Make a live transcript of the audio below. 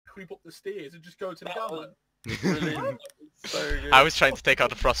creep up the stairs and just go to the gunman. Brilliant. So good. I was trying to take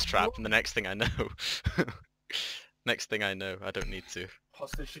out a frost trap, and the next thing I know, I don't need to.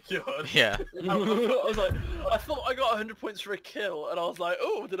 Hostage secured. Yeah. I was like, I thought I got 100 points for a kill, and I was like,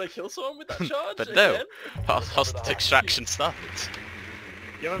 oh, did I kill someone with that charge? But no, again? hostage extraction started.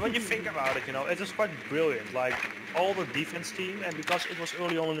 Yeah, but when you think about it, you know, it was quite brilliant. Like, all the defense team, and because it was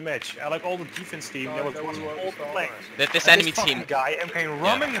early on in the match, like all the defense team, there was all the players. This And enemy this fucking team, guy came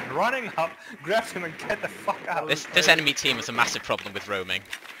running up, grabbed him and get the fuck out. this enemy team was a massive problem with roaming.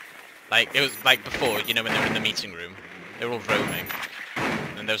 Like it was like before, you know, when they were in the meeting room, they were all roaming,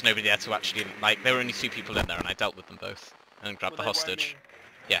 and there was nobody there to actually like. There were only 2 people in there, and I dealt with them both and grabbed the hostage.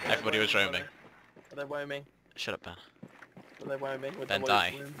 Yeah, everybody was roaming. Were they roaming? Shut up, Ben. Were they roaming? Ben,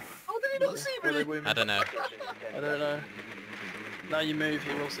 die. How did he not see me? I don't know. I don't know. Now you move,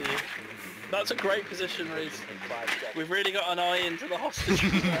 he will see you. That's a great position, Reese. We've really got an eye into the hostage.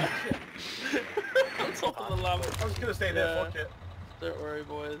 On top of the lamp. I was gonna stay there, fuck it. Don't worry,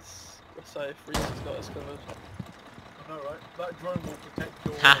 boys. We're safe. Reese has got us covered. I know, right? That drone will protect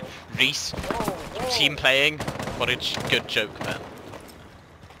your... Ha! Reese. Whoa. Team playing. What a good joke, man.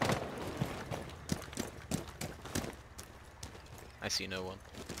 I see no one.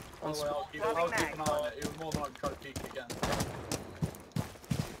 Oh, well, I'll keep an eye on it. He was more than likely try to peek again.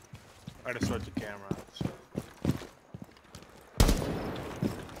 I just switched the camera. So.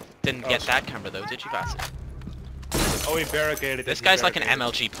 Didn't get that camera though, did you, Bassett? Oh, he barricaded. This he guy's like an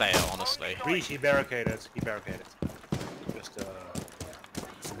barricaded. MLG player, honestly. Reese, he barricaded. He barricaded. Just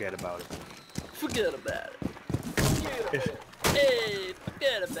forget about it. Forget about it. Hey,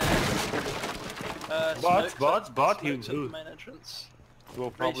 forget about it. But he Smokes at the main entrance.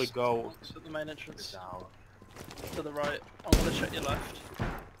 will probably Reese, go smokes at the main entrance. down. To the right. I'm gonna check your left.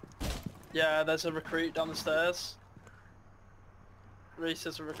 Yeah, there's a recruit down the stairs. Reese,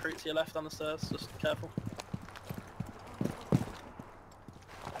 there's a recruit to your left down the stairs. Just careful.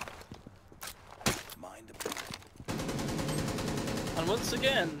 And once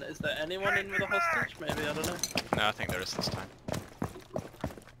again, is there anyone in with a hostage? Maybe, I don't know. No, I think there is this time.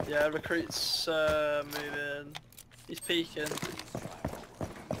 Yeah, recruit's moving. He's peeking.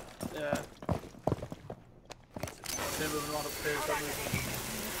 Yeah. Moving around upstairs, don't move.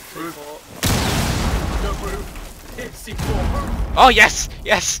 Move. Don't move. It's C4. Oh yes!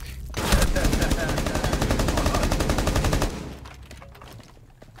 Yes!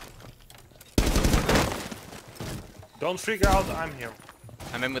 Don't freak out, I'm here.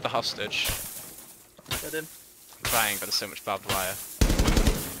 I'm in with the hostage. Get in. I'm trying, but there's so much barbed wire.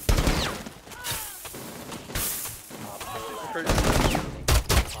 Recruit.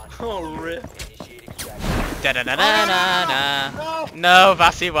 Oh, rip. Da da da da da da. No,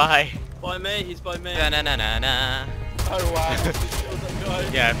 Vassy, why? By me, he's by me. Da na na na na. Oh wow, he killed that guy.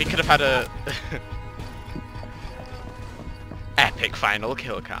 Yeah, we could have had a epic final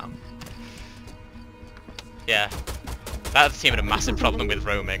kill cam. Yeah. That team had a massive problem with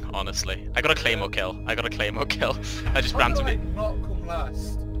roaming, honestly. I got a claymore kill. I just randomly... Not come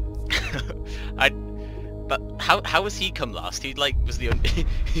last. But how was he come last? He like was the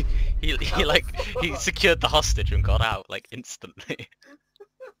he secured the hostage and got out like instantly.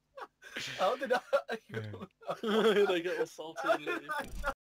 How did I... They get assaulted and leave.